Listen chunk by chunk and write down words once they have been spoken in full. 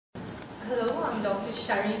I'm Dr.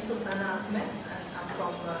 Shireen Sultana Ahmed, and I'm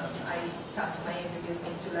from, I passed my MBBS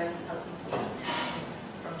in July 2008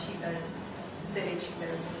 from SsAcademy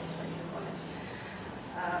Women's Medical College.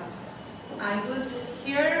 I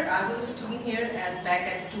was student here back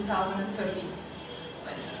at 2013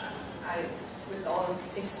 when with all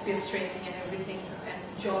SPS training and everything and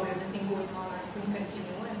job, everything going on, I couldn't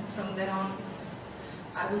continue, and from then on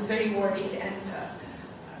I was very worried, and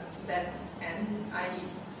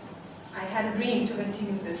I had a dream to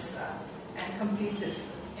continue this and complete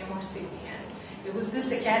this MRCP, and it was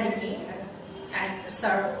this academy and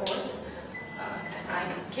SIR, of course. And I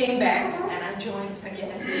came back and I joined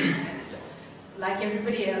again, and like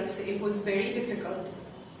everybody else, it was very difficult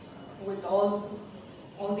with all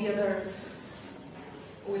the other,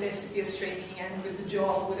 with SPS training and with the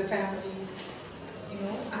job, with the family. You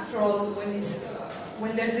know, after all,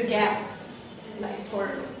 when there's a gap, like for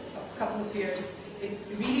a couple of years, it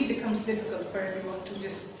really becomes difficult for everyone to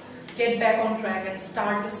just get back on track and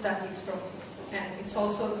start the studies from. And it's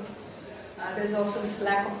also there's also this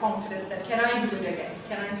lack of confidence that can I do it again?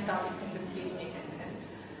 Can I start it from the beginning? And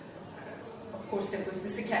of course, it was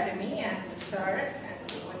this academy and the SIR,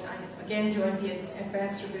 and when I again joined the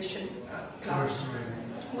advanced revision class,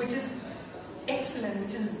 which is excellent,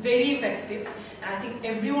 which is very effective, and I think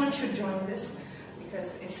everyone should join this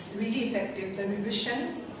because it's really effective. The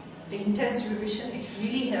revision, the intense revision, it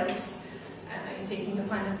really helps in taking the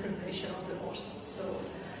final preparation of the course. So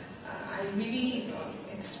I really,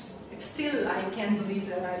 it's still, I can't believe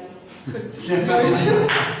that I could do it.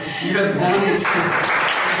 You have done it.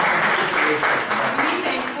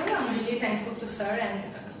 I'm really thankful to Sir and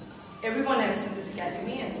everyone else in this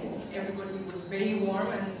academy, and everybody was very warm,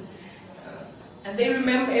 and they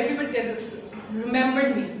remember, everybody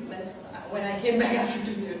remembered me when I came back after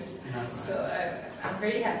 2 years. So I'm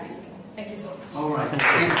very happy. Thank you so much. All right.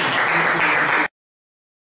 Thank you.